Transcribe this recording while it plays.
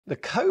The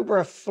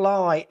Cobra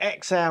Fly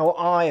XL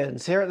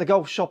irons here at the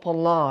Golf Shop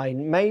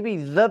Online, maybe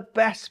the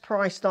best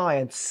priced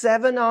iron,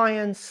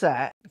 7-iron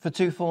set for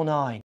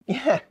 $249.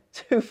 Yeah,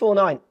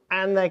 $249,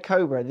 and they're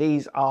Cobra.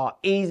 These are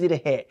easy to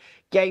hit,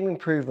 game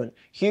improvement,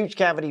 huge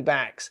cavity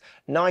backs,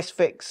 nice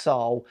fixed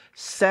sole,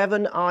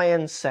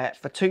 7-iron set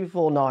for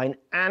 $249,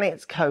 and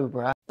it's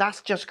Cobra.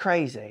 That's just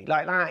crazy.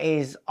 Like, that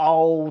is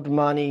old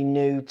money,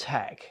 new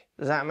tech.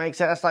 Does that make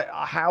sense? That's like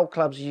how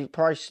clubs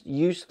price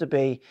used to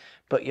be,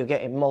 but you're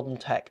getting modern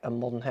tech and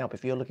modern help.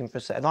 If you're looking for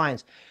a set of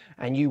irons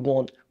and you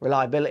want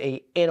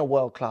reliability in a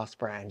world-class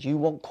brand, you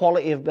want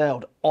quality of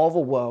build of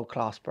a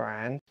world-class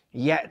brand,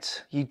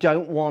 yet you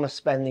don't want to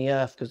spend the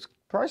earth because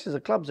prices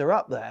of clubs are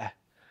up there.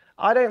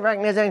 I don't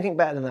reckon there's anything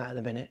better than that at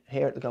the minute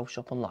here at the Golf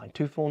Shop Online.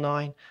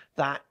 $249,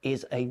 that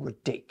is a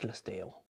ridiculous deal.